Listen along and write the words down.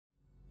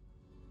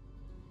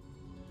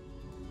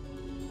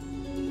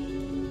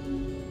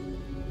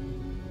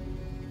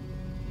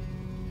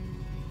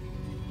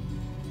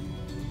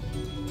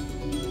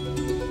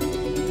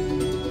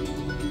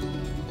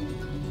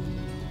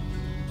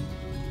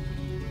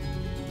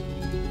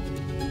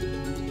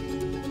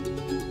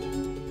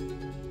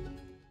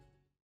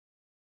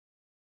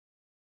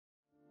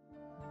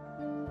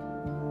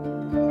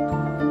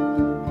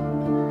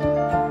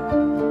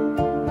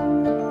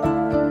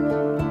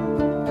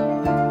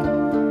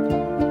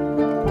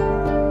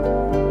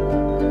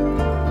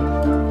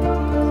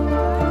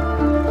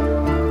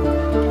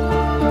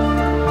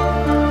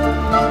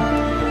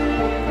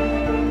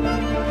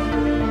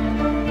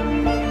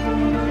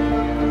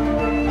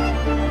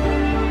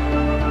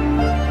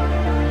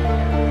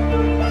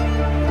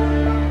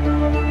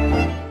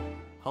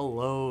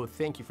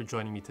thank you for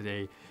joining me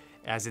today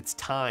as it's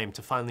time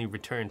to finally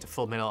return to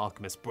Fullmetal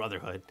Alchemist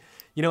Brotherhood.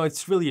 You know,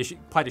 it's really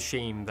quite a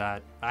shame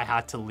that I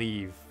had to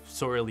leave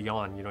so early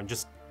on, you know,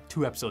 just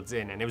 2 episodes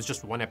in, and it was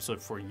just 1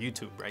 episode for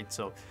YouTube, right?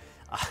 So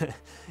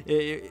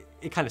it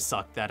kind of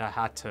sucked that I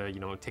had to, you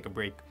know, take a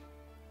break.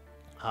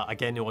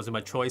 Again, it wasn't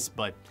my choice,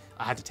 but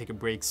I had to take a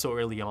break so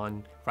early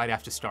on, right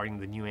after starting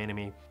the new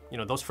anime. You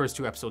know, those first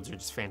 2 episodes are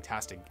just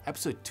fantastic.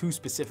 Episode 2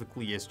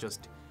 specifically is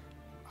just,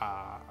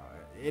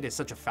 it is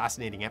such a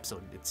fascinating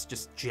episode. It's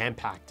just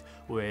jam-packed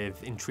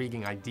with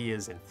intriguing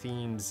ideas and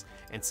themes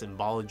and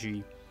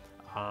symbology.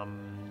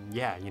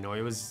 Yeah, you know,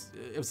 it was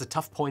a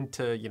tough point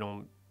to, you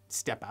know,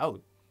 step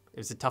out. It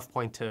was a tough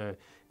point to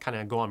kind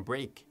of go on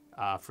break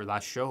for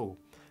that show.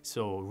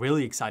 So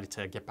really excited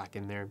to get back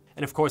in there.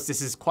 And of course,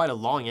 this is quite a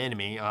long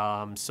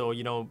anime. So,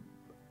 you know,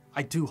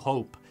 I do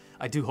hope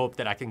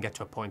that I can get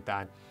to a point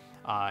that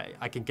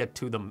I can get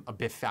to them a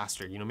bit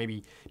faster. You know,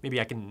 maybe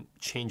I can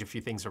change a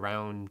few things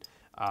around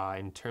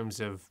in terms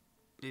of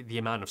the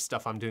amount of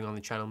stuff I'm doing on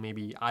the channel.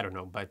 Maybe, I don't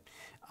know, but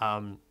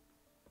I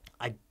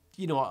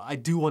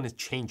do want to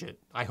change it.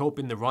 I hope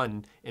in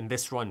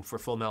this run for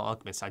Fullmetal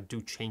Alchemist, I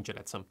do change it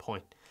at some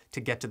point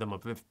to get to them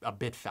a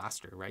bit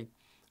faster, right?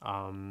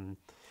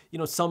 You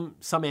know, some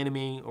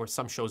anime or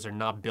some shows are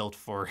not built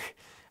for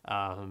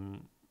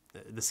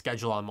the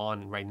schedule I'm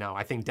on right now.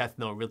 I think Death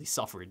Note really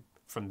suffered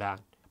from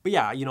that. But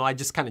yeah, you know, I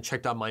just kind of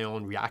checked out my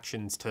own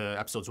reactions to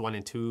episodes 1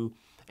 and 2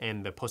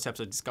 and the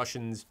post-episode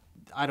discussions.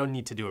 I don't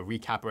need to do a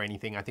recap or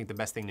anything. I think the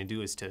best thing to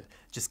do is to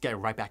just get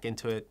right back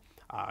into it,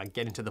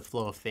 get into the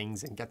flow of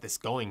things and get this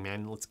going,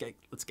 man. Let's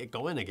get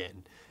going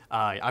again.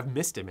 I've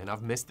missed it, man.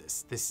 I've missed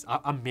this.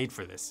 I'm made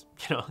for this,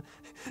 you know.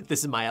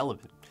 This is my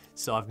element,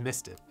 so I've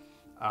missed it.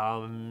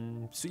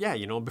 So yeah,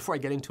 you know, before I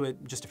get into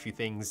it, just a few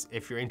things.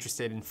 If you're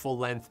interested in full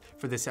length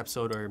for this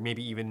episode, or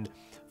maybe even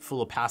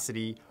full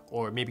opacity,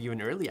 or maybe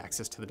even early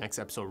access to the next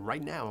episode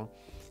right now,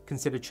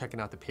 consider checking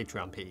out the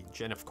Patreon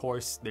page. And of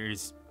course,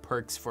 there's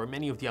perks for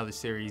many of the other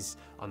series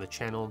on the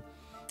channel.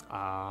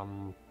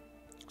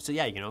 So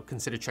yeah, you know,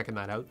 consider checking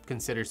that out.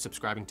 Consider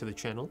subscribing to the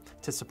channel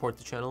to support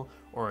the channel,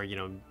 or, you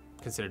know,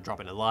 consider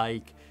dropping a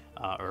like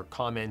or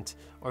comment,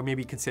 or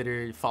maybe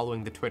consider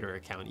following the Twitter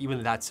account.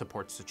 Even that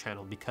supports the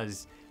channel,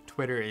 because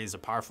Twitter is a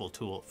powerful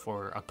tool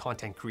for a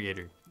content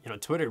creator. You know,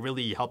 Twitter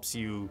really helps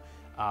you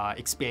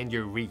expand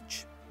your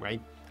reach,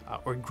 right?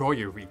 Or grow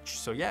your reach.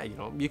 So yeah, you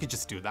know, you could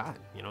just do that.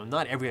 You know,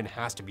 not everyone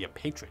has to be a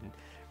patron,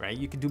 right?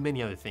 You can do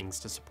many other things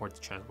to support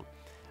the channel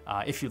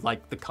if you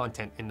like the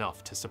content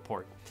enough to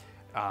support.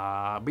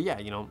 But yeah,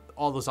 you know,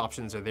 all those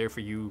options are there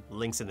for you.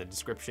 Links in the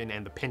description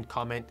and the pinned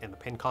comment. And the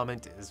pinned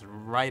comment is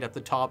right at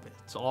the top.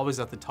 It's always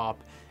at the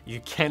top. You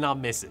cannot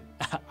miss it.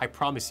 I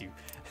promise you.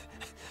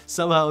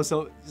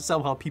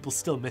 Somehow people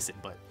still miss it,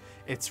 but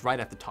it's right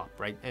at the top,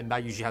 right? And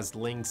that usually has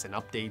links and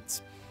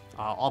updates,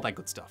 all that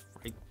good stuff,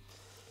 right?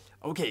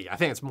 Okay, I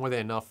think it's more than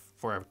enough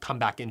for a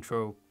comeback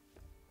intro.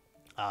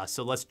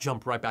 So let's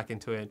jump right back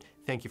into it.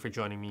 Thank you for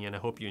joining me, and I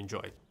hope you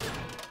enjoyed.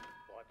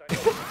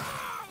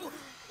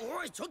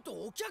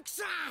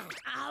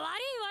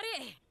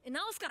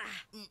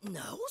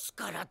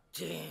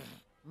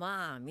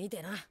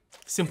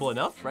 Simple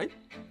enough, right?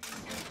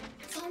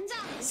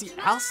 See,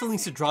 Al still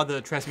needs to draw the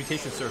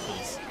transmutation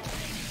circles.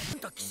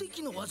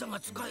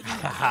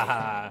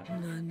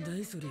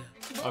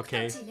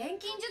 Okay.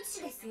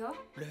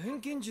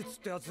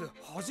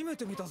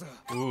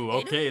 Ooh,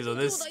 okay, so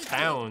this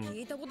town,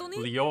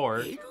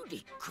 Lior.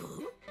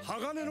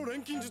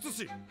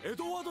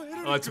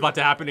 Oh, it's about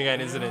to happen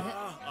again, isn't it?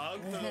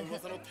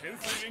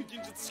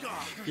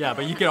 Yeah,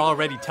 but you can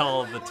already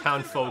tell the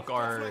town folk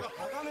are...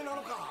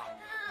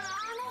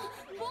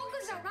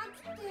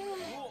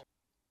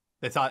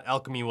 They thought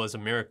alchemy was a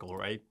miracle,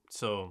 right?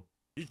 So...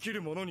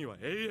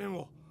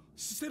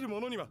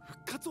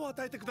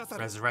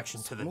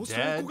 Resurrection to the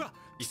dead?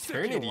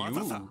 Eternity,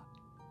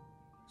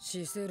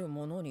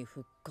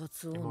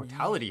 ooh.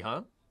 Immortality,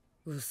 huh?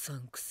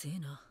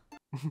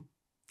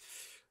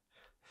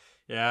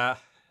 Yeah.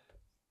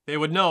 They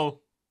would know.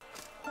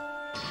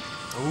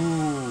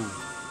 Ooh.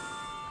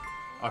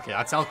 Okay,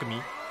 that's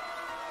alchemy.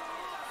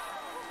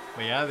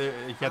 But yeah,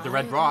 you got the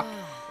red rock,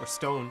 or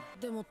stone.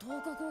 Good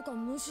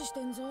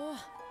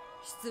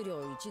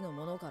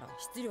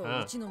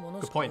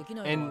point.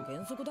 And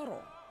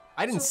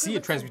I didn't see a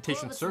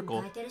transmutation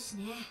circle.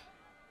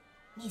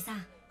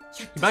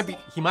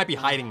 He might be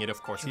hiding it,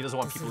 of course. He doesn't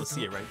want people to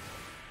see it, right?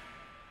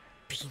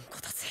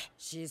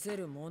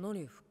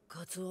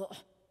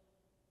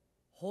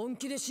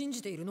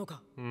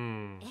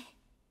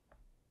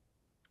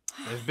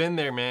 I've been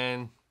there,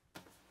 man.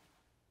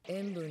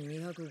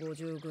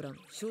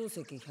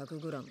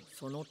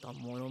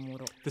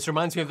 This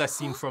reminds me of that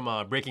scene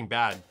from Breaking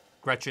Bad.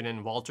 Gretchen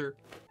and Walter.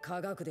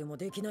 Huh.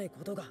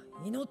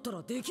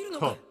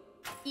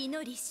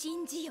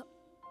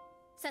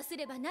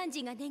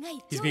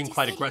 He's being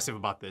quite aggressive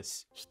about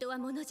this.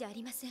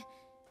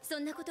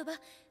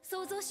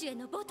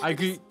 I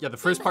agree. Yeah, the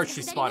first part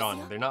she's spot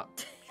on. They're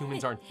not...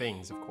 Humans aren't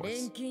things, of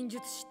course.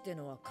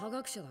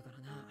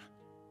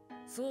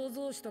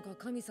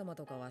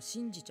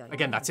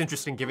 Again, that's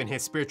interesting given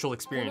his spiritual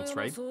experience,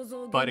 right?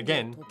 But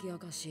again,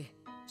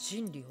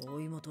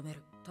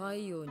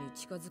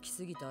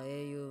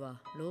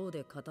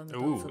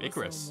 ooh,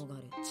 Icarus.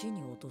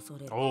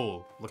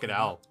 Oh, look at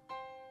Al.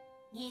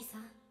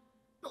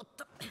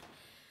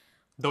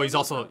 Though he's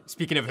also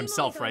speaking of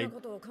himself, right?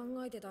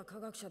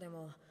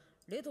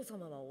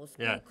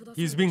 Yeah,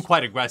 he's being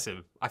quite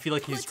aggressive. I feel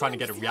like he's trying to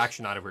get a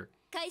reaction out of her.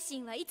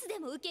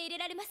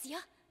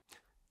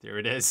 There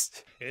it is.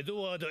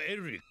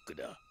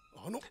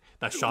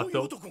 That shot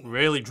though,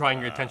 really drawing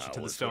your attention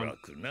to the stone.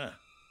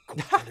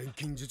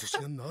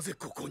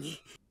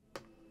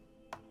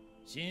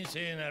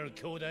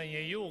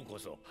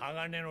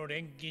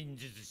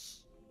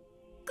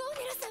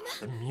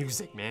 The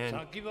music, man.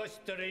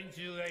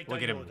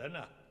 Look at him.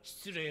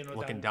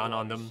 Looking down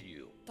on them.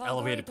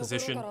 Elevated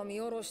position. Ha!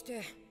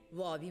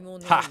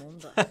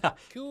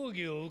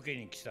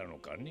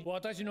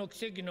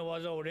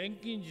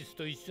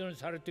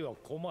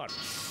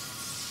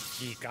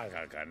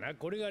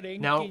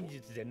 Now,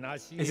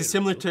 is it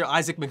similar to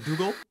Isaac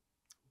McDougall?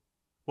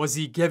 Was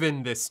he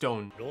given this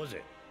stone?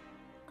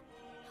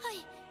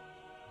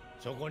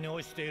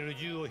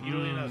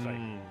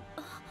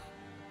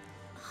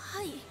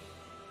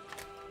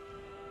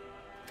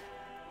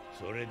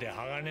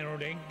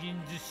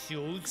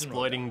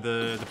 Exploiting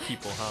the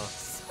people, huh?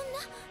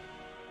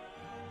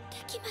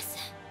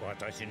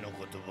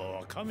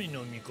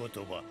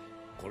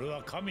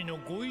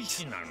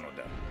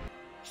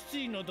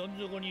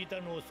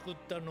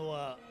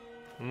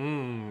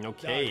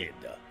 Okay.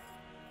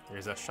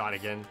 There's a shot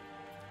again.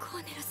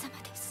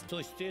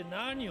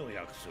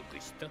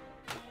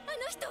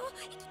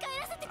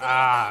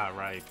 Ah,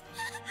 right.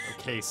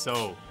 Okay,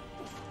 so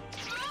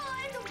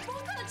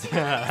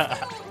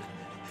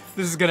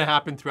this is gonna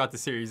happen throughout the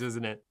series,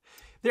 isn't it?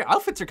 Their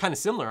outfits are kind of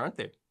similar, aren't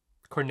they?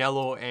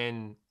 Cornello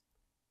and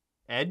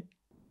Ed?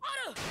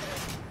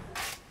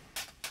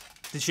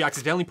 Did she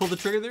accidentally pull the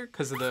trigger there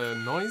because of the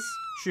noise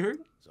she heard?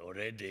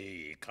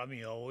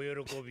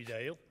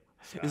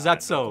 Is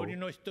that so?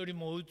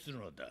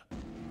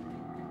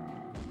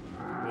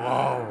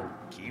 Whoa.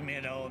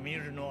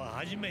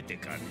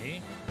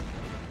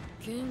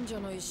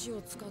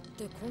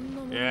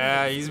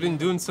 Yeah, he's been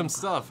doing some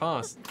stuff,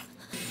 huh?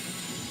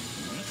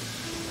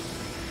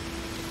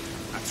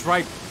 That's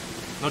right.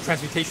 No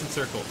transmutation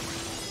circle.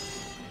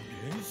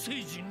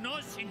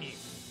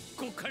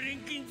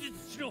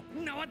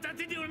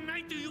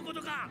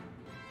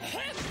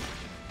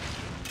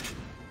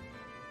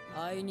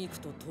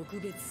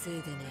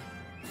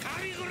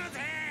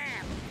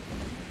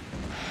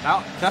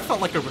 That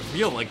felt like a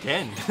reveal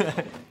again.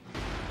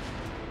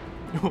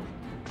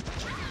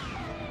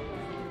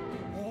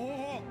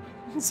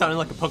 Sounded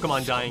like a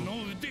Pokemon dying.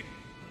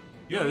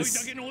 Yeah,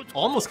 this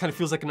almost kind of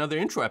feels like another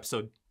intro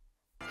episode.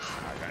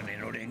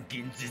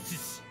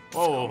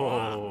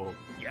 Oh.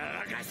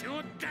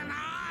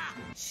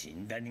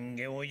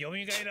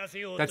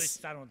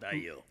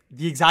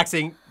 That's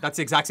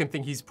the exact same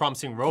thing he's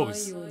promising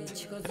Rose.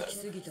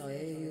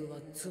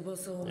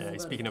 Yeah,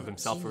 he's speaking of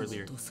himself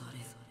earlier.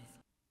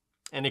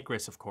 And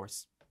Icarus, of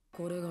course.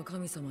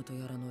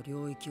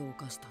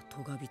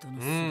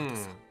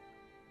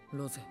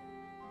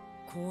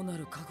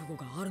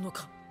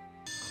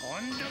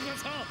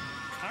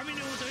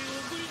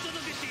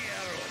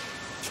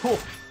 Oh,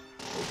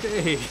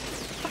 okay.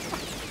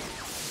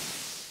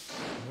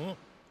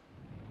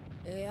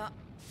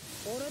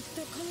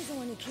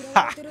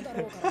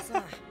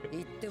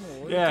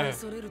 Yeah.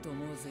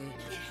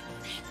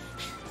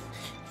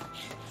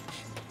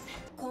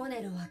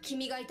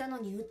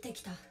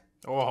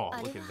 Oh,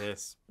 look at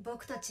this.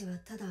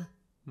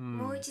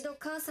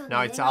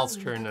 Now it's Al's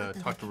turn to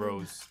talk to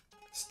Rose.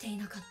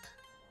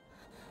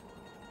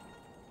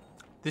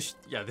 This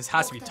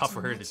has to be tough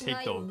for her to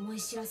take though.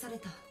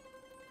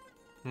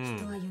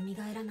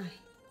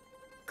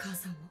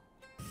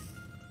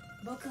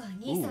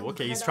 Ooh,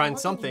 okay, he's trying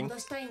something.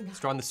 He's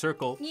drawing the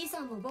circle.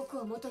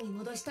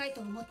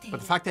 But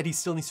the fact that he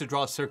still needs to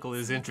draw a circle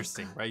is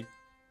interesting, right?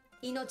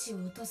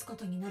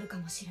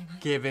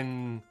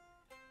 Given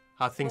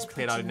how things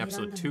played out in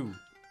episode 2.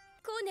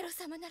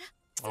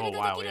 Oh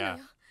wow, yeah.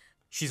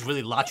 She's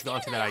really latching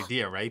onto that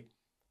idea, right?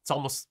 It's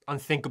almost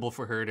unthinkable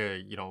for her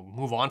to, you know,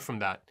 move on from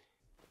that.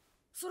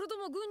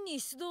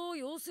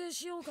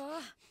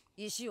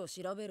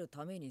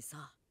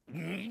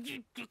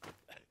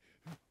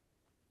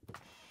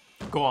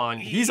 Go on,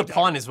 he's a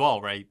pawn as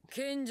well, right?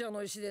 He's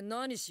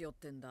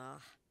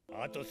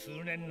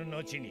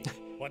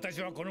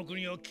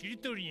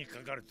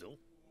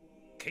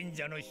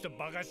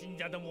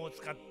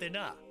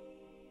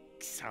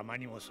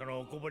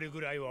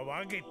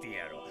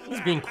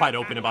being quite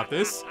open about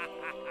this.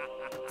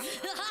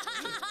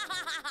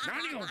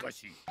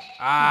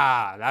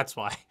 Ah, that's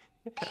why.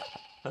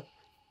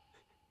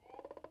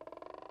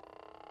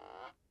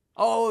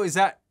 Oh, is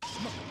that...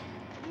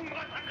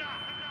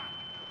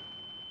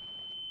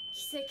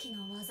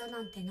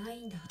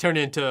 Turn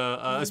into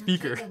a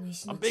speaker.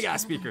 A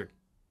big-ass speaker.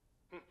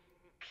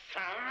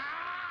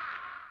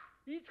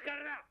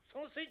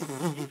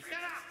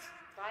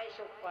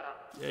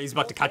 Yeah, he's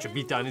about to catch a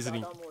beatdown, isn't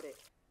he?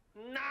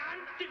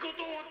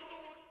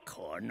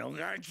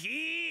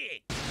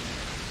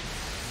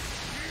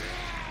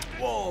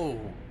 Whoa!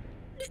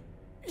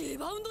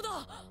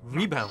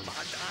 Rebound.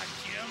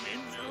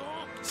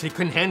 So he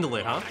couldn't handle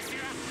it, huh?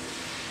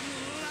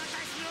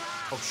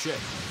 Oh shit.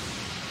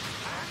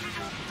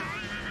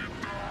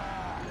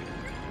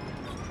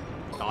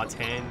 God's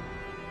hand.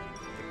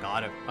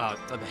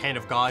 The hand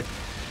of God.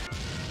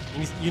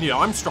 You need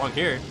Armstrong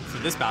here for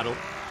this battle.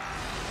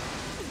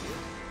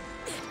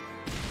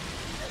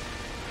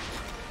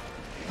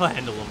 He'll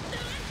handle him.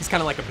 He's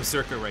kind of like a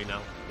berserker right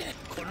now.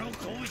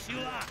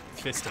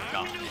 Fist of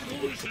God.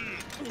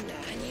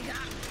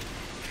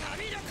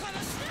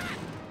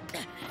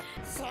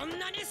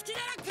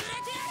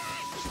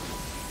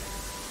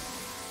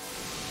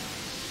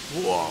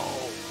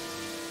 Whoa.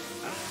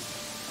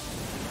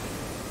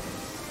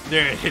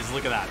 There it is,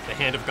 look at that. The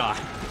hand of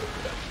God.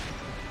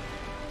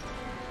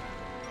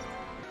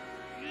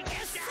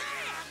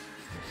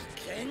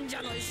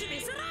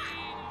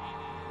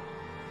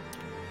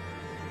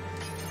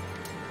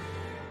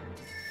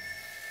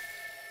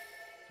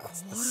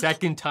 That's the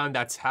second time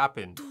that's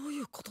happened. I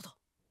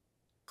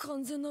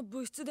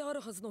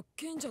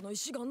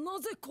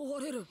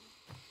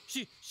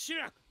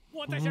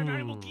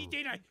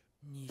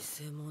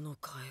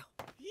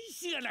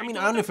mean,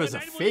 I don't know if it was a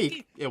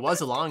fake. It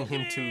was allowing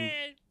him to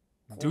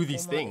do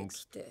these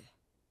things.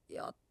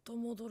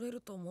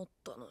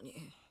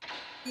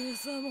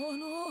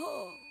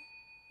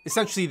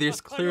 Essentially,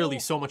 there's clearly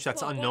so much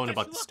that's unknown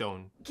about the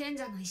stone. Great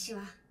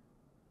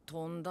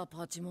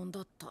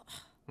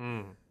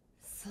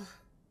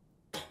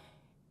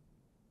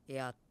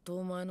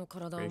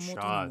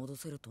shot.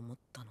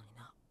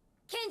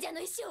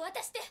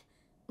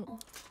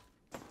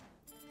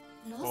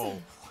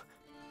 Oh.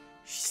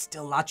 She's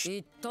still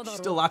latching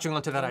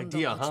onto that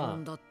idea, huh?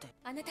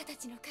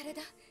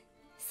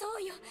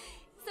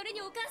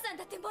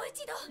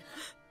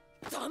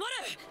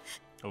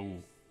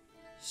 Oh.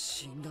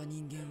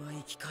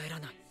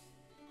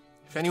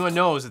 If anyone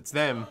knows, it's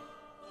them.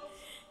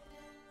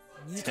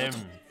 It's him.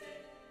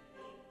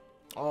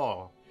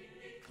 Oh.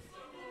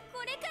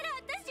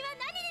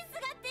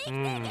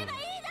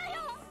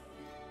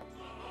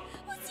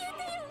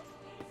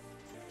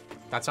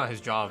 That's not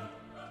his job.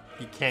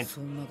 He can't.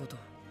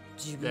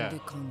 Yeah.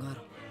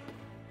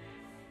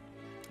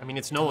 I mean,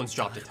 it's no one's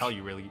job to tell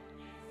you, really.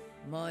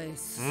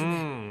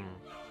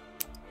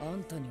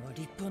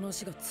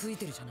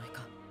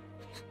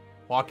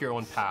 Walk your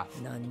own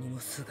path.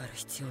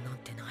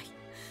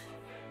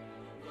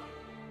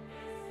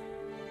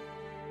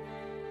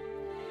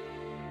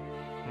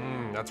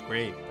 That's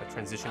great. That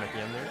transition at the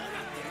end there.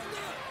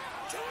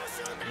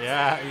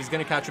 Yeah, he's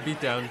gonna catch a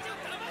beatdown.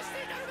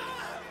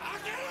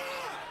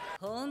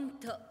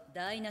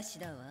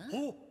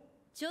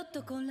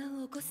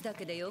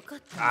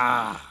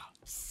 Ah.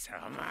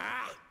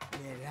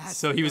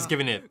 So he was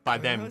given it by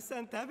them.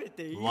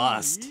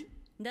 Lust.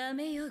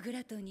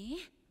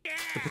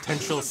 The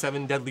potential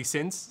 7 deadly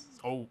sins.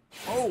 Oh.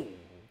 Oh.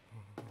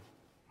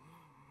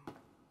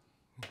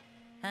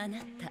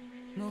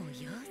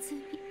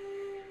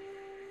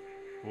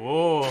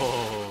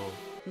 Whoa.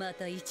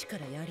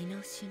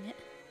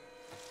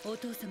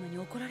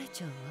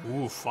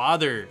 Ooh,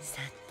 father.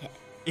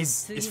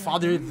 Is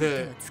father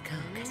that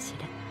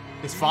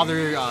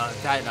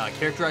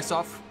character I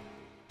saw?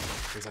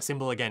 There's a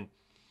symbol again.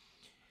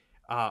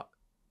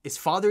 Is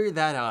father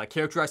that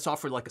character I saw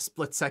for like a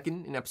split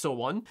second in episode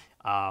 1?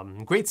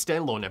 Great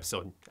standalone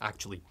episode,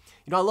 actually.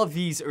 You know, I love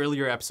these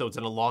earlier episodes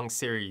in a long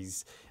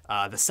series.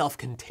 The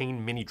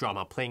self-contained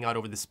mini-drama playing out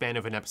over the span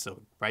of an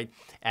episode, right?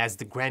 As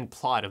the grand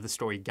plot of the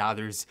story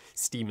gathers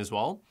steam as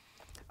well.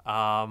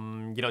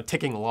 You know,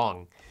 ticking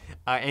along.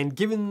 And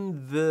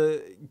given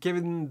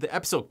the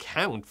episode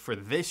count for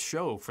this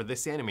show, for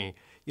this anime,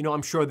 you know,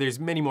 I'm sure there's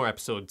many more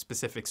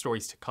episode-specific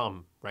stories to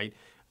come, right?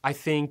 I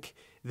think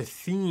the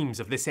themes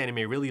of this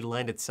anime really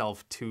lend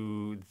itself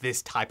to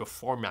this type of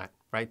format,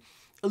 right?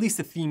 At least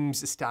the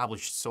themes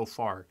established so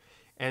far.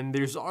 And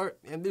there's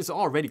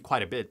already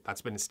quite a bit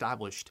that's been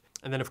established.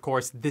 And then, of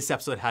course, this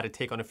episode had to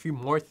take on a few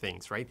more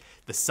things, right?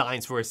 The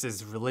science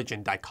versus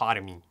religion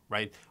dichotomy,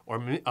 right? Or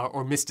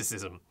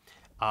mysticism.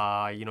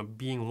 You know,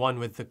 being one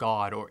with the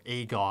god or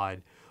a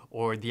god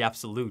or the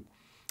absolute.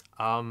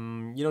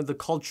 You know, the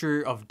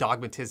culture of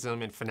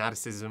dogmatism and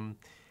fanaticism.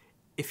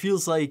 It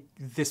feels like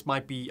this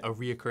might be a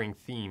reoccurring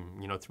theme,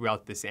 you know,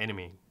 throughout this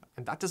anime.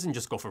 And that doesn't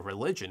just go for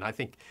religion. I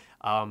think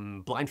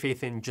blind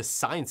faith in just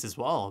science as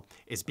well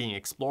is being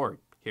explored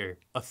here.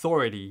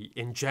 Authority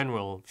in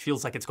general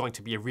feels like it's going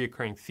to be a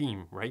reoccurring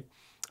theme, right?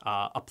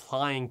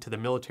 Applying to the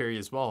military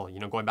as well, you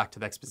know, going back to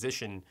the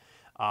exposition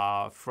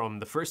from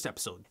the first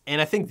episode.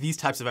 And I think these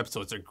types of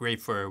episodes are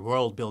great for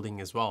world building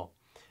as well.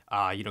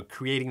 You know,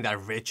 creating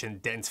that rich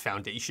and dense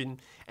foundation.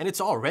 And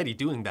it's already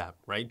doing that,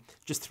 right?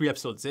 Just 3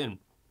 episodes in.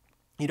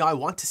 You know, I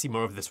want to see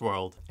more of this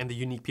world and the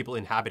unique people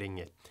inhabiting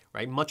it,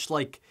 right? Much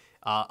like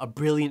a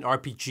brilliant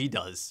RPG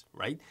does,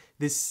 right?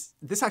 This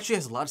actually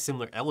has a lot of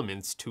similar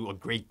elements to a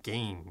great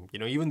game. You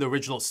know, even the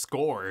original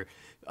score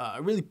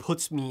really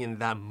puts me in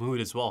that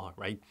mood as well,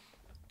 right?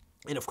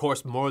 And of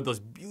course, more of those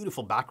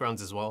beautiful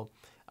backgrounds as well.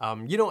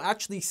 You know,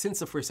 actually, since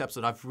the first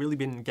episode, I've really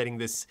been getting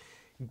this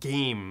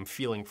game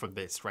feeling from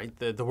this, right?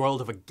 The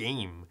world of a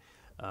game,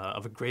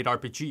 of a great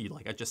RPG,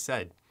 like I just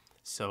said.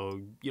 So,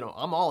 you know,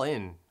 I'm all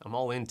in. I'm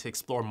all in to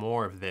explore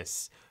more of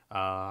this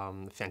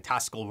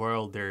fantastical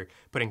world they're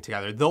putting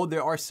together. Though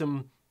there are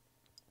some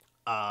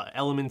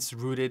elements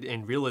rooted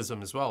in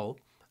realism as well,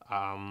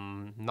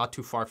 not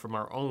too far from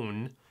our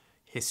own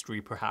history,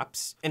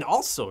 perhaps. And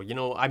also, you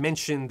know, I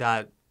mentioned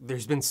that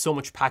there's been so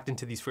much packed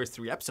into these first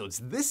 3 episodes.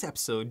 This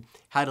episode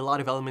had a lot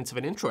of elements of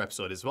an intro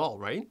episode as well,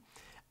 right?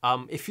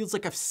 It feels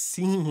like I've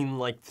seen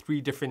like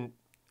 3 different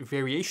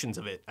variations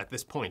of it at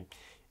this point.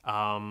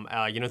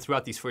 You know,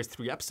 throughout these first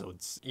 3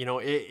 episodes. You know,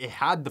 it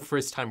had the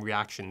first time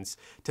reactions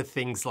to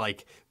things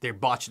like their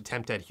botched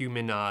attempt at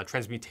human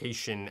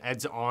transmutation,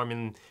 Ed's arm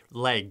and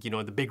leg, you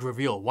know, the big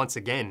reveal once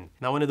again.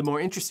 Now, one of the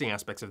more interesting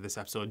aspects of this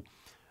episode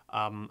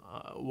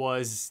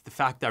was the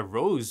fact that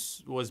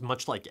Rose was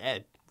much like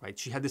Ed, right?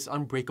 She had this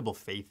unbreakable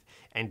faith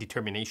and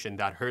determination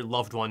that her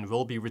loved one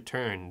will be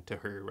returned to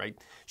her, right?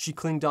 She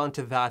clinged on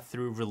to that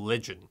through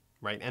religion,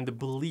 right? And the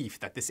belief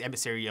that this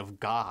emissary of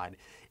God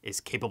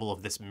is capable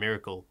of this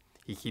miracle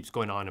he keeps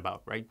going on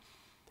about, right?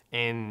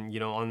 And, you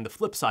know, on the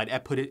flip side,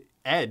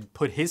 Ed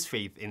put his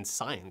faith in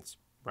science,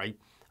 right?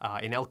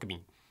 In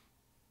alchemy.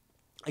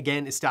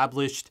 Again,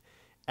 established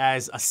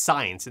as a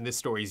science in this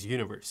story's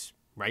universe,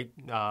 right?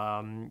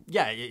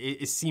 Yeah,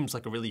 it seems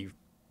like a really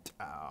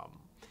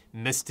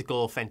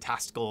mystical,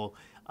 fantastical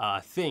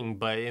thing,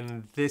 but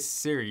in this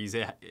series,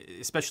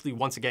 especially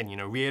once again, you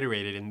know,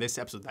 reiterated in this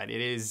episode that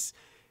it is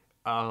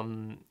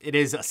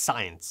a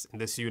science in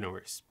this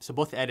universe. So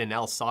both Ed and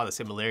Elle saw the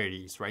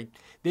similarities, right?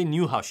 They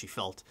knew how she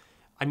felt.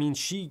 I mean,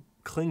 she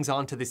clings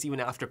on to this even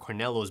after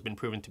Cornello has been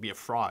proven to be a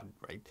fraud,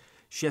 right?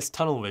 She has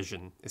tunnel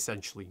vision,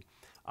 essentially.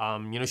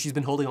 You know, she's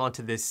been holding on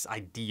to this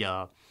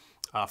idea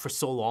for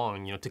so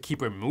long, you know, to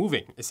keep her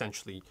moving,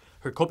 essentially,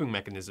 her coping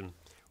mechanism,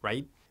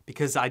 right?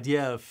 Because the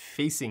idea of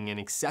facing and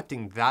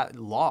accepting that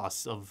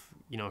loss of,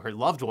 you know, her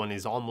loved one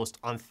is almost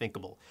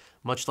unthinkable.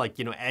 Much like,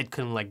 you know, Ed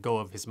couldn't let go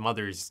of his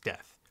mother's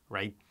death,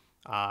 right?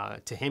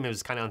 To him, it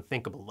was kind of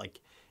unthinkable. Like,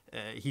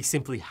 he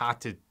simply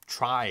had to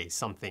try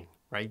something,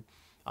 right?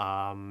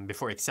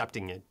 Before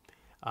accepting it.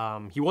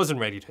 He wasn't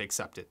ready to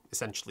accept it,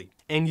 essentially.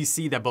 And you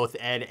see that both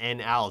Ed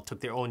and Al took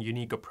their own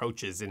unique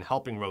approaches in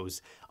helping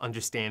Rose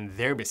understand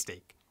their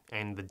mistake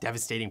and the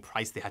devastating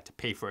price they had to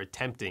pay for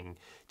attempting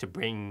to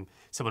bring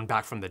someone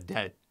back from the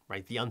dead,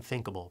 right? The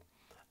unthinkable.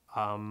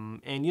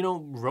 And, you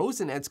know, Rose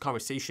and Ed's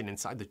conversation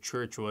inside the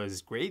church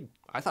was great.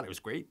 I thought it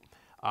was great.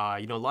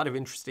 You know, a lot of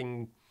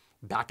interesting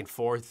back and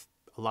forth,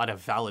 a lot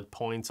of valid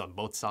points on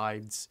both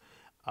sides.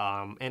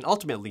 And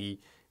ultimately,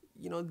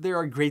 you know, there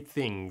are great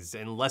things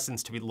and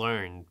lessons to be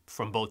learned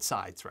from both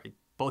sides, right?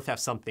 Both have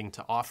something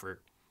to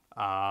offer.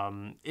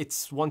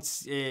 It's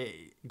once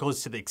it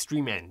goes to the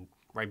extreme end,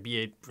 right?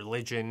 Be it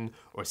religion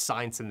or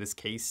science in this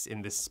case,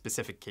 in this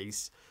specific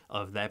case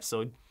of the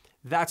episode,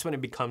 that's when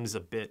it becomes a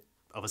bit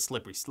of a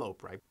slippery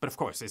slope, right? But of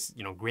course, there's,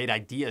 you know, great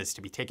ideas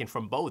to be taken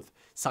from both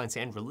science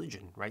and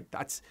religion, right?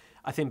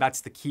 I think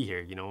that's the key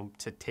here, you know,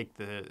 to take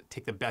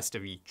the best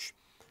of each,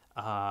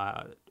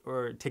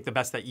 or take the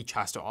best that each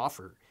has to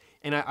offer.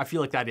 And I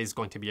feel like that is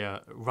going to be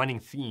a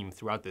running theme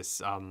throughout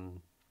this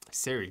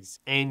series.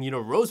 And, you know,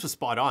 Rose was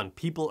spot on.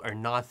 People are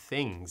not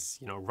things.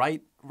 You know,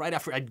 right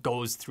after Ed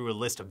goes through a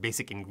list of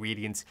basic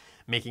ingredients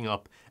making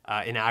up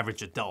an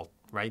average adult,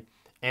 right?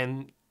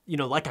 And, you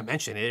know, like I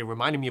mentioned, it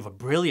reminded me of a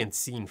brilliant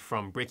scene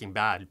from Breaking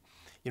Bad.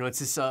 You know, it's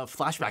this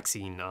flashback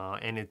scene,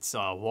 and it's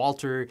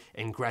Walter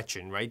and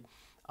Gretchen, right?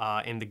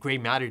 In the gray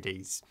matter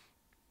days.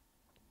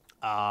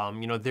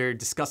 You know, they're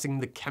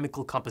discussing the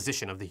chemical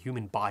composition of the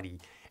human body,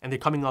 and they're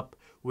coming up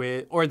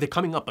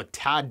a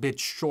tad bit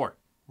short,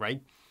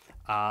 right?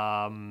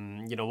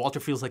 You know,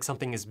 Walter feels like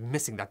something is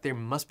missing, that there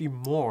must be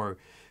more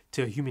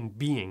to a human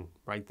being,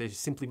 right? There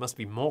simply must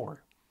be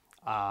more.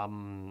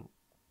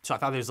 So I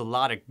thought there's a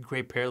lot of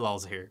great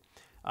parallels here,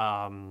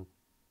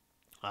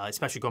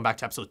 especially going back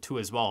to episode 2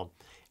 as well,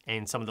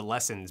 and some of the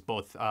lessons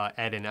both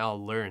Ed and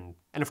Al learned.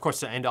 And of course,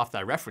 to end off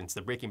that reference,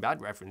 the Breaking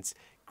Bad reference,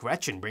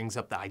 Gretchen brings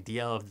up the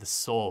idea of the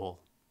soul.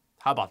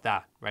 How about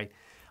that, right?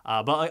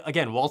 But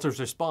again, Walter's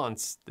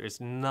response, there's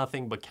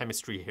nothing but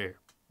chemistry here,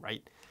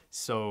 right?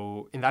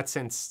 So in that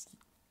sense,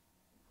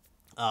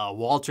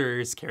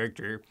 Walter's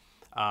character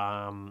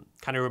kind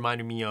of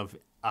reminded me of,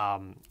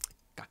 God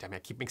damn it, I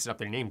keep mixing up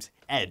their names,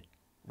 Ed,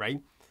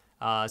 right?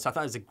 So I thought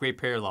it was a great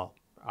parallel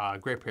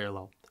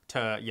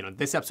to, you know,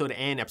 this episode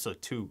and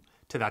episode 2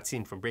 to that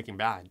scene from Breaking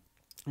Bad.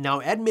 Now,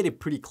 Ed made it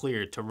pretty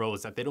clear to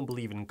Rose that they don't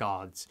believe in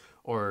gods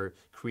or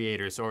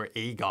creators or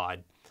a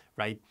god,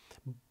 right?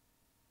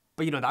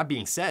 But, you know, that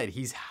being said,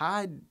 he's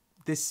had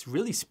this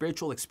really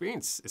spiritual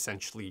experience,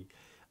 essentially,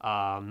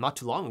 not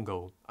too long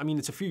ago. I mean,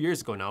 it's a few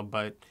years ago now,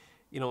 but,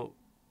 you know,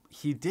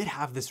 he did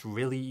have this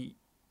really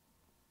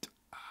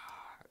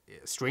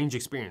strange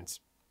experience.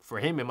 For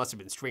him, it must have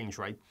been strange,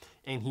 right?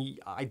 And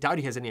I doubt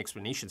he has any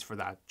explanations for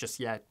that just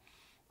yet.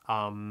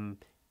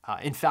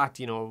 In fact,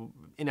 you know,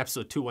 in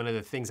episode 2, one of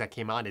the things that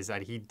came out is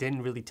that he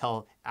didn't really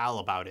tell Al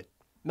about it.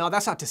 Now,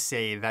 that's not to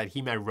say that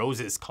he met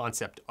Rose's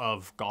concept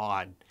of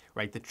God,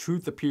 right? The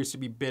truth appears to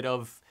be a bit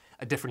of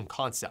a different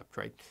concept,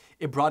 right?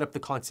 It brought up the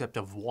concept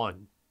of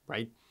one,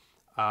 right?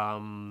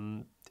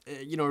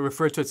 You know, it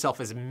refers to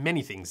itself as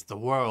many things: the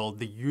world,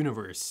 the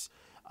universe,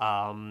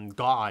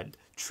 God,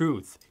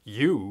 truth,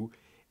 you,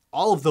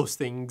 all of those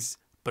things,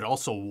 but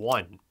also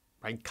one,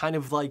 right? Kind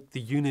of like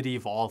the unity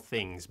of all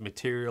things,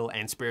 material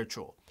and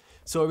spiritual.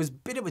 So it was a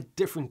bit of a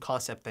different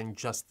concept than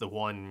just the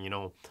one, you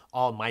know,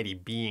 almighty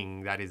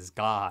being that is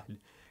God,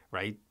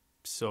 right?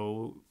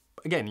 So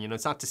again, you know,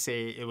 it's not to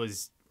say it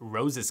was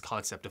Rose's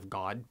concept of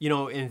God. You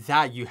know, in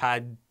that you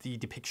had the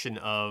depiction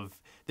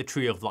of the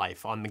tree of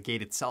life on the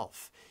gate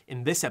itself.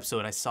 In this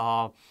episode, I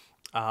saw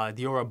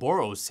the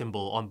Ouroboros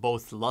symbol on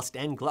both lust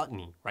and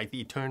gluttony, right?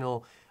 The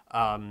eternal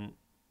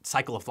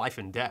cycle of life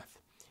and death.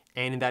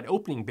 And in that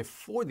opening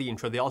before the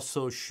intro, they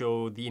also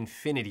show the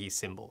infinity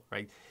symbol,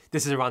 right?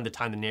 This is around the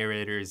time the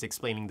narrator is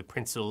explaining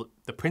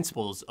the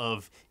principles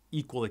of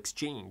equal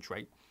exchange,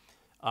 right?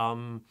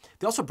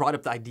 They also brought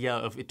up the idea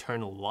of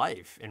eternal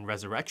life and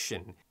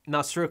resurrection.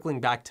 Now,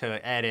 circling back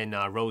to Ed and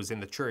Rose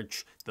in the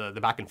church, the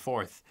back and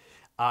forth,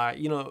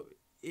 you know,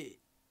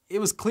 it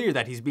was clear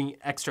that he's being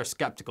extra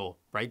skeptical,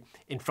 right,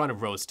 in front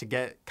of Rose to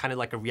get kind of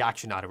like a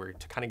reaction out of her,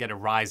 to kind of get a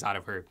rise out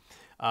of her,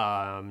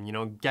 you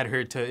know, get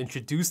her to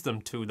introduce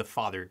them to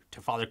Father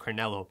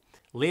Cornello.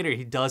 Later,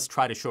 he does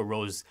try to show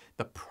Rose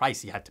the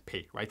price he had to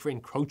pay, right, for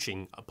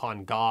encroaching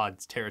upon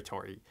God's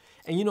territory.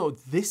 And, you know,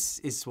 this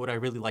is what I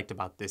really liked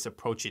about this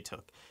approach he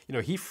took. You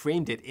know, he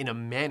framed it in a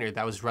manner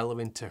that was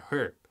relevant to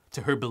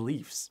her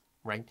beliefs,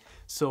 right?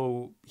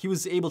 So he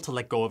was able to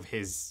let go of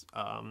his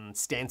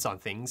stance on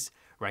things,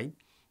 right?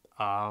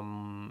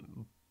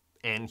 And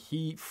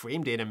he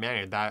framed it in a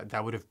manner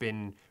that would have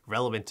been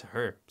relevant to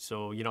her.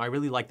 So, you know, I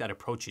really like that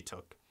approach he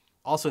took.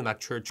 Also in that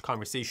church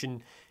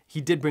conversation,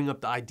 he did bring up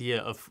the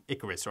idea of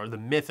Icarus, or the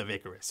myth of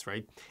Icarus,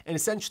 right? And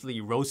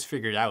essentially, Rose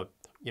figured out,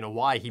 you know,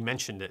 why he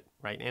mentioned it,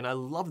 right? And I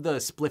love the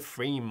split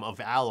frame of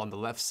Al on the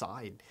left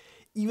side.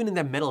 Even in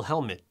that metal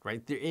helmet,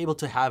 right? They're able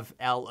to have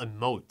Al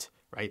emote,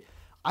 right?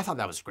 I thought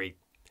that was great.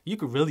 You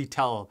could really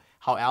tell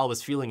how Al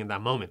was feeling in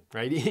that moment,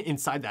 right?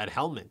 Inside that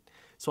helmet.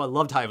 So I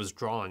loved how it was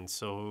drawn.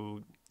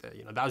 So,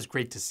 you know, that was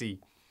great to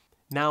see.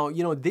 Now,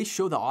 you know, they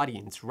show the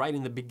audience right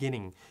in the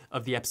beginning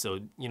of the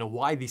episode, you know,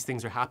 why these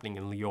things are happening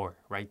in Lior,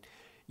 right?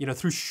 You know,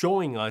 through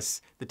showing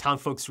us the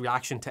townfolk's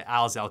reaction to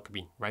Al's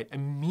alchemy, right?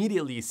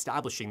 Immediately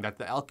establishing that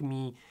the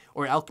alchemy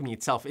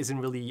itself isn't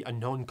really a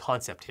known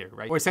concept here,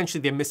 right? Or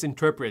essentially they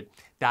misinterpret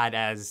that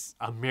as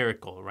a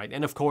miracle, right?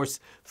 And of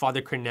course,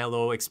 Father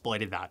Cornello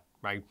exploited that,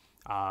 right?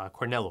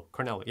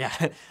 Cornello,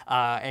 yeah.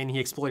 And he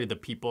exploited the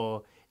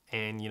people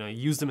and, you know,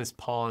 used them as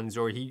pawns,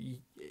 or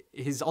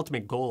his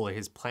ultimate goal, or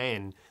his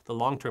plan, the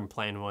long-term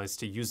plan was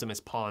to use them as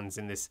pawns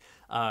in this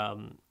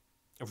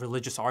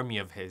religious army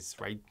of his,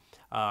 right?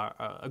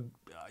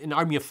 An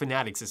army of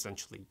fanatics,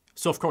 essentially.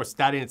 So, of course,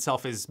 that in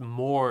itself is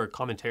more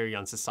commentary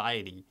on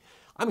society.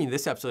 I mean,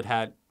 this episode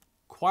had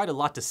quite a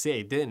lot to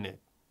say, didn't it?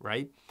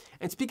 Right?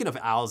 And speaking of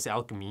Al's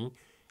alchemy,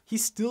 he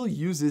still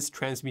uses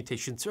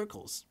transmutation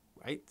circles,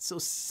 right? So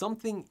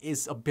something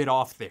is a bit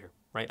off there,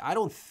 right? I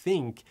don't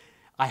think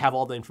I have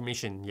all the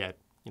information yet.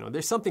 You know,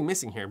 there's something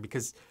missing here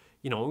because,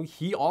 you know,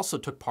 he also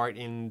took part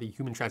in the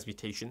human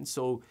transmutation.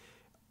 So,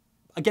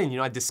 again, you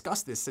know, I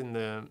discussed this in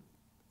the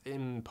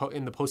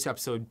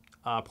post-episode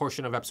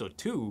portion of episode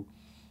 2,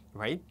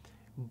 right?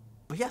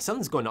 But yeah,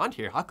 something's going on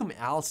here. How come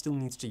Al still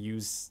needs to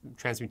use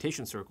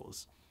transmutation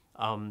circles?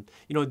 You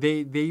know,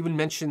 they even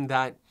mentioned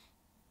that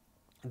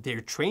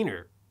their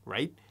trainer,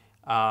 right?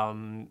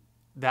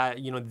 That,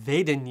 you know,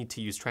 they didn't need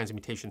to use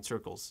transmutation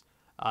circles.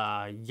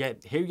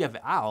 Yet here you have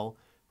Al,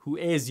 who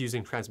is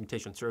using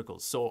transmutation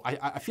circles. So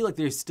I feel like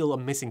there's still a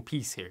missing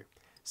piece here.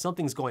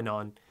 Something's going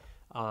on.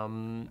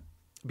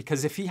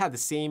 Because if he had the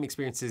same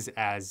experiences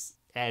as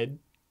Ed,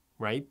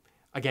 right?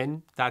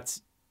 Again,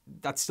 that's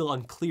still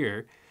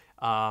unclear,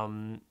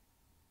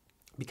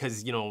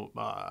 because, you know,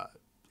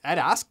 Ed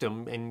asked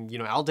him, and, you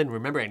know, Al didn't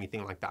remember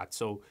anything like that.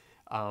 So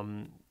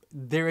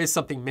there is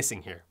something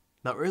missing here.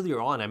 Now,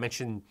 earlier on, I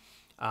mentioned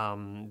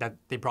that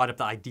they brought up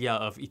the idea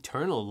of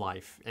eternal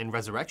life and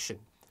resurrection,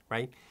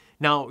 right?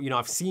 Now, you know,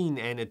 I've seen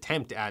an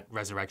attempt at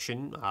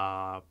resurrection,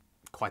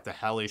 quite the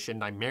hellish and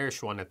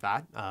nightmarish one at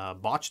that,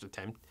 botched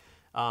attempt.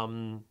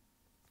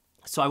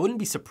 So I wouldn't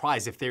be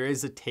surprised if there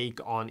is a take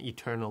on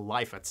eternal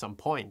life at some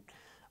point.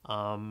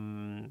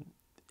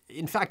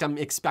 In fact, I'm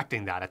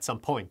expecting that at some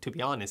point, to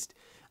be honest.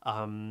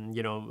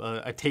 You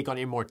know, a take on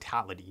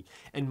immortality.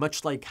 And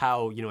much like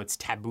how, you know, it's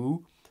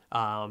taboo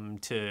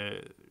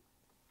to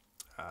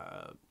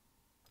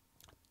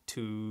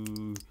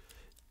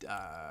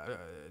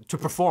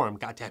perform,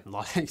 goddamn,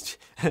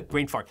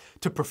 brain fart,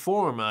 to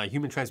perform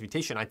human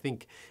transmutation, I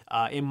think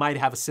it might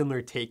have a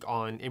similar take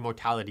on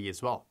immortality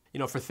as well. You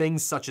know, for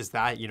things such as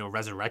that, you know,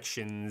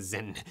 resurrections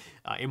and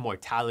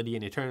immortality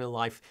and eternal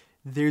life,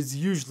 there's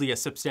usually a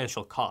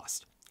substantial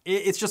cost.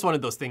 It's just one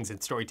of those things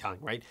in storytelling,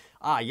 right?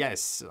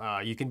 Yes,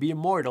 you can be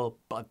immortal,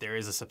 but there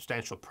is a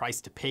substantial price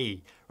to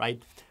pay,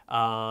 right?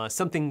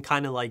 Something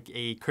kind of like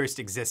a cursed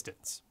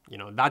existence. You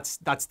know, that's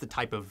the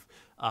type of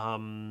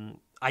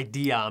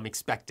idea I'm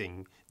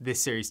expecting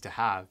this series to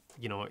have.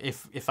 You know,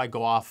 if I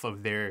go off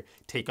of their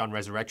take on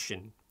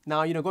resurrection.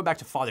 Now, you know, going back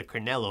to Father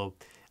Cornello,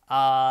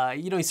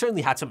 you know, he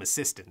certainly had some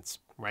assistance,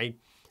 right?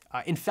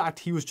 In fact,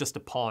 he was just a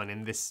pawn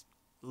in this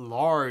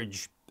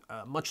large,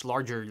 much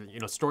larger, you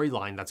know,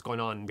 storyline that's going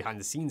on behind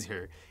the scenes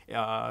here.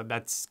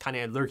 That's kind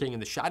of lurking in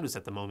the shadows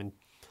at the moment.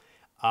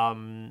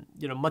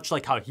 You know, much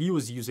like how he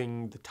was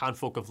using the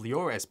townfolk of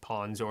Lior as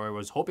pawns, or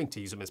was hoping to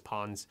use them as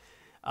pawns,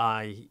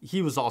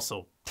 he was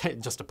also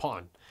just a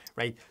pawn,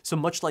 right? So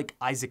much like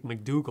Isaac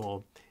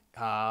McDougall,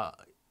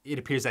 it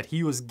appears that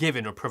he was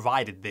given or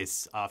provided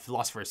this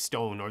Philosopher's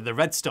Stone, or the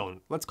Red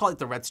Stone. Let's call it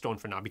the Red Stone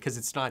for now, because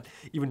it's not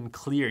even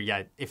clear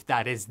yet if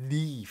that is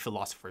the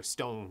Philosopher's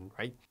Stone,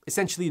 right?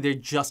 Essentially, there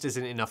just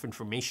isn't enough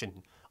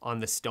information on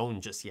the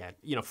stone just yet.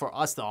 You know, for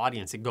us, the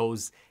audience, it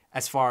goes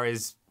as far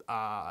as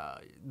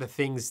the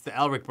things the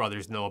Elric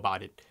brothers know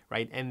about it,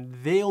 right? And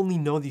they only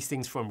know these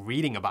things from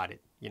reading about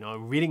it, you know,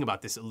 reading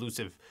about this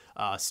elusive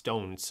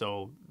stone.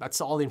 So that's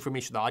all the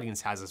information the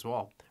audience has as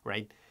well,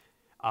 right?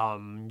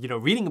 You know,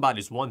 reading about it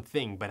is one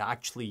thing, but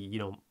actually, you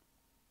know,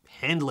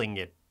 handling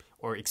it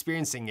or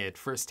experiencing it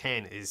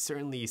firsthand is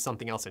certainly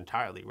something else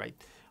entirely, right?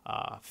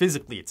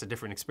 Physically, it's a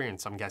different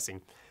experience, I'm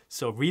guessing.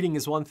 So reading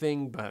is one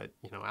thing, but,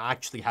 you know,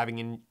 actually having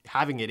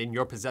it in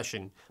your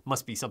possession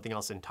must be something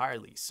else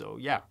entirely. So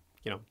yeah,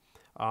 you know,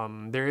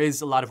 there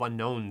is a lot of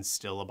unknowns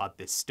still about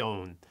this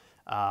stone,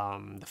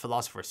 the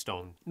Philosopher's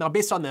Stone. Now,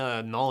 based on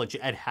the knowledge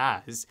Ed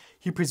has,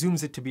 he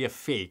presumes it to be a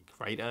fake,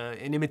 right?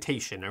 An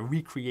imitation, a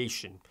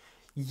recreation.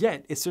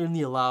 Yet, it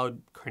certainly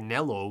allowed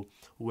Cornello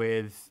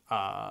with,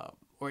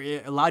 or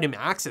it allowed him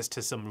access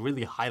to some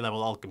really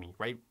high-level alchemy,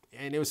 right?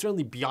 And it was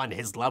certainly beyond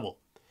his level.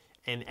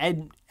 And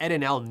Ed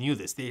and Elle knew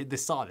this. They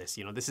saw this.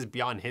 You know, this is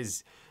beyond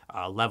his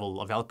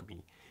level of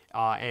alchemy.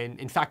 And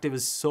in fact, it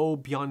was so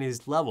beyond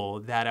his level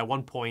that at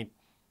one point,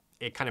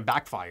 it kind of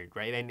backfired,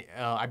 right? And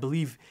I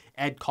believe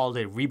Ed called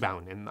it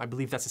rebound. And I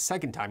believe that's the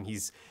second time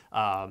he's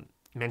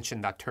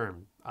mentioned that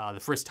term. The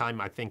first time,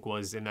 I think,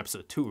 was in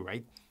episode 2,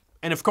 right?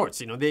 And of course,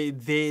 you know,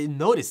 they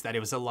noticed that it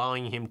was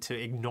allowing him to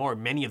ignore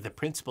many of the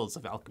principles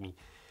of alchemy.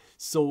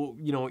 So,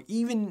 you know,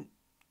 even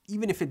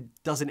if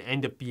it doesn't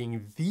end up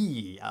being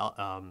the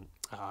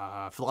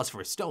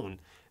Philosopher's Stone,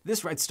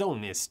 this red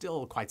stone is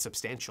still quite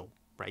substantial,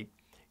 right?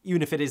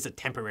 Even if it is a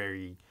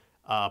temporary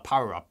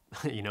power-up,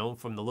 you know,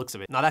 from the looks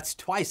of it. Now, that's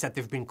twice that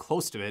they've been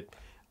close to it.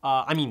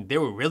 I mean, they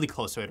were really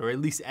close to it, or at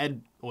least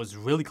Ed was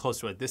really close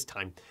to it this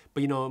time.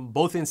 But, you know, in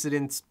both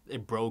incidents,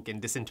 it broke and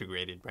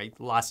disintegrated, right?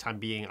 The last time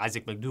being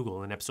Isaac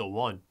McDougall in episode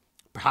 1.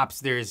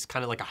 Perhaps there's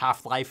kind of like a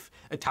half-life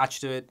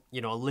attached to it,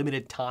 you know, a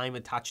limited time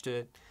attached to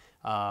it.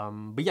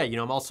 But yeah, you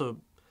know, I'm also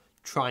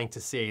trying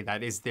to say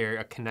that is there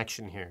a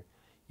connection here?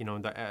 You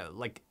know,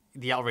 like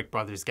the Elric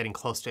brothers getting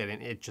close to it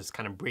and it just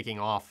kind of breaking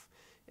off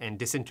and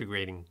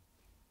disintegrating.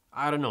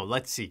 I don't know,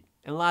 let's see.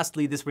 And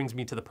lastly, this brings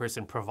me to the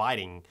person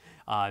providing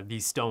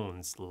these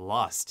stones,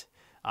 Lust,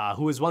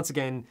 who is once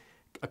again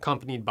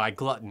accompanied by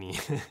Gluttony.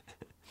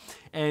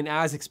 And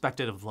as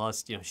expected of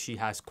Lust, you know, she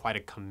has quite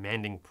a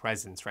commanding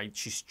presence, right?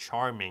 She's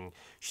charming,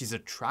 she's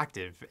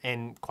attractive,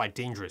 and quite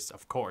dangerous,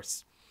 of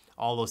course.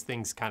 All those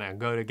things kind of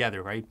go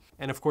together, right?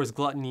 And of course,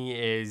 Gluttony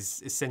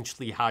is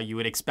essentially how you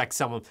would expect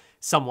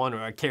someone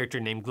or a character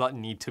named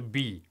Gluttony to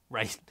be,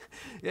 right?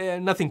 Yeah,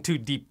 nothing too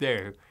deep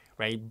there,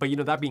 right? But, you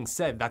know, that being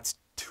said, that's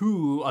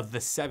 2 of the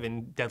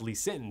 7 deadly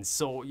sins.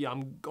 So, yeah,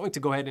 I'm going to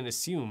go ahead and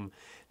assume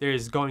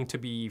there's going to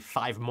be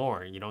 5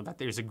 more, you know, that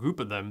there's a group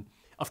of them.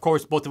 Of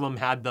course, both of them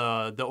had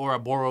the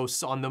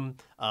Ouroboros on them,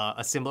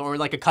 a similar or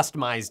like a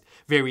customized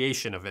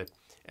variation of it,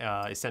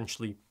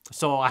 essentially.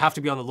 So I have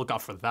to be on the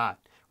lookout for that,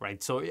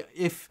 right? So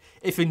if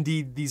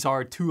indeed these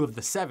are 2 of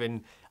the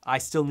 7, I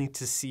still need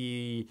to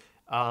see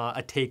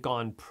a take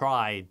on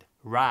pride,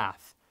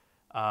 wrath,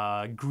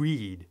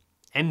 greed,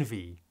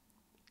 envy,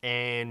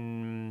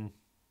 and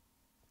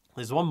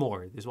there's one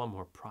more. There's one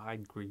more.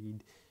 Pride,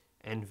 greed,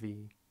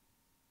 envy,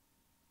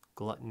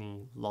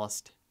 gluttony,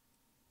 lust.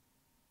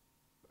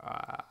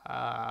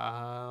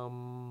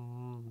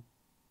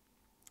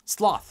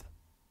 Sloth,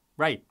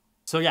 right?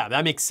 So yeah,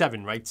 that makes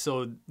 7, right?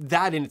 So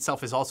that in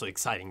itself is also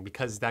exciting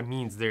because that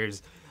means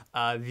there's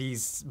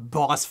these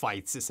boss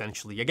fights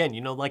essentially. Again,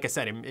 you know, like I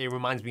said, it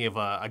reminds me of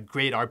a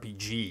great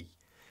RPG.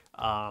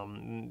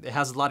 It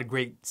has a lot of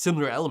great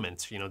similar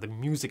elements. You know, the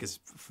music is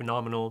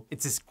phenomenal.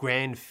 It's this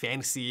grand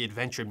fantasy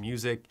adventure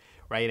music,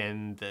 right?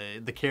 And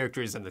the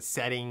characters and the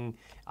setting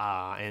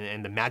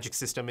and the magic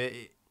system.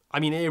 I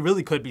mean, it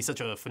really could be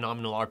such a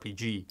phenomenal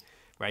RPG,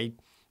 right?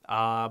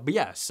 But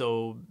yeah,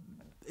 so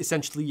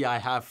essentially I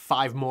have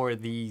 5 more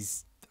of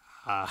these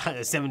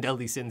 7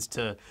 deadly sins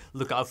to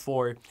look out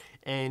for.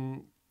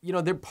 And you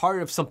know, they're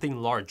part of something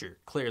larger,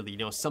 clearly, you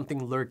know,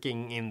 something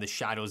lurking in the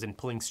shadows and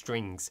pulling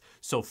strings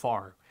so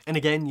far. And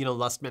again, you know,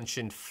 Lust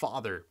mentioned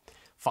father.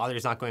 Father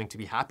is not going to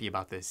be happy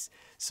about this.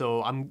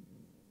 So if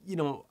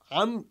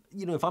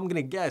I'm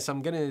gonna guess,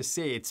 I'm gonna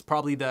say it's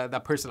probably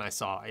that person I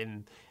saw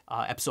in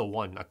episode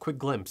 1, a quick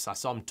glimpse. I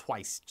saw him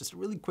twice, just a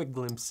really quick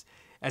glimpse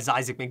as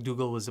Isaac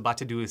McDougal was about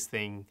to do his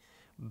thing.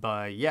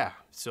 But yeah,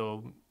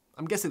 so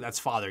I'm guessing that's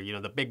father, you know,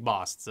 the big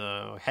boss,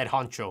 the head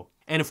honcho.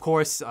 And of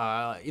course,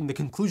 in the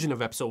conclusion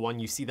of episode 1,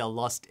 you see that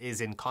Lust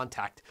is in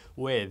contact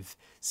with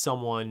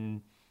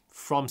someone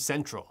from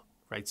Central,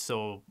 right?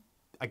 So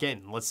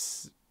again,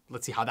 let's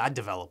see how that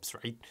develops,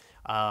 right?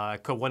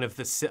 Could one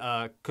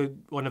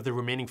of the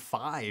remaining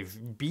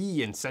 5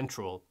 be in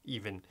Central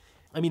even?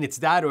 I mean, it's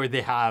that, or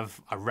they have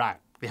a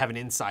rat, they have an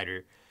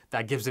insider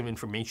that gives them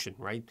information,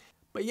 right?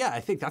 But yeah, I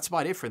think that's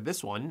about it for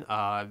this one.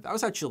 That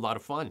was actually a lot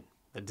of fun.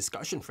 The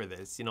discussion for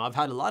this, you know, I've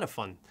had a lot of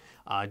fun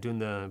doing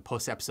the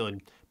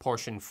post-episode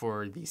portion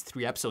for these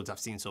 3 episodes I've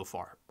seen so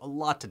far. A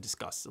lot to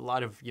discuss, a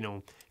lot of, you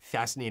know,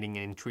 fascinating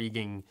and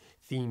intriguing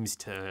themes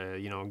to,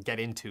 you know, get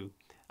into.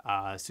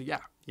 So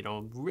yeah, you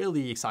know,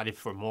 really excited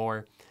for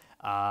more.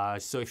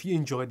 So if you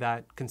enjoyed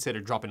that,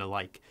 consider dropping a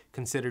like,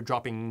 consider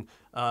dropping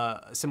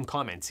some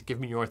comments, give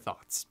me your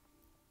thoughts.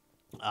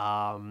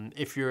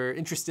 If you're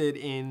interested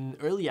in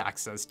early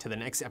access to the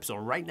next episode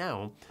right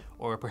now,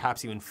 or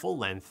perhaps even full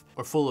length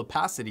or full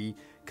opacity,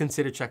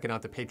 consider checking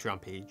out the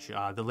Patreon page.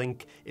 The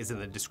link is in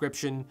the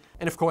description.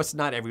 And of course,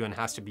 not everyone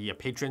has to be a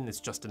patron, it's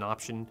just an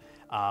option.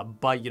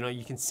 But you know,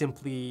 you can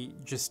simply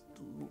just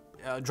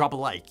drop a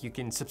like, you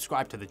can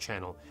subscribe to the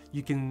channel,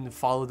 you can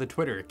follow the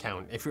Twitter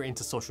account if you're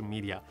into social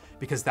media,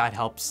 because that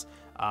helps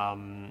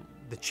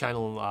the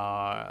channel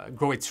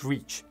grow its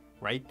reach,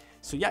 right?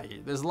 So yeah,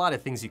 there's a lot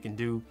of things you can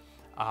do.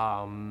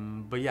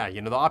 But yeah, you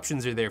know, the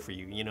options are there for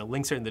you. You know,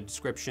 links are in the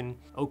description.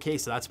 Okay,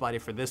 so that's about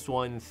it for this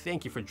one.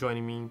 Thank you for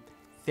joining me.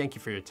 Thank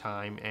you for your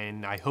time,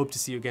 and I hope to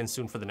see you again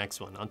soon for the next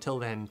one. Until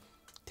then,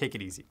 take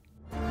it easy.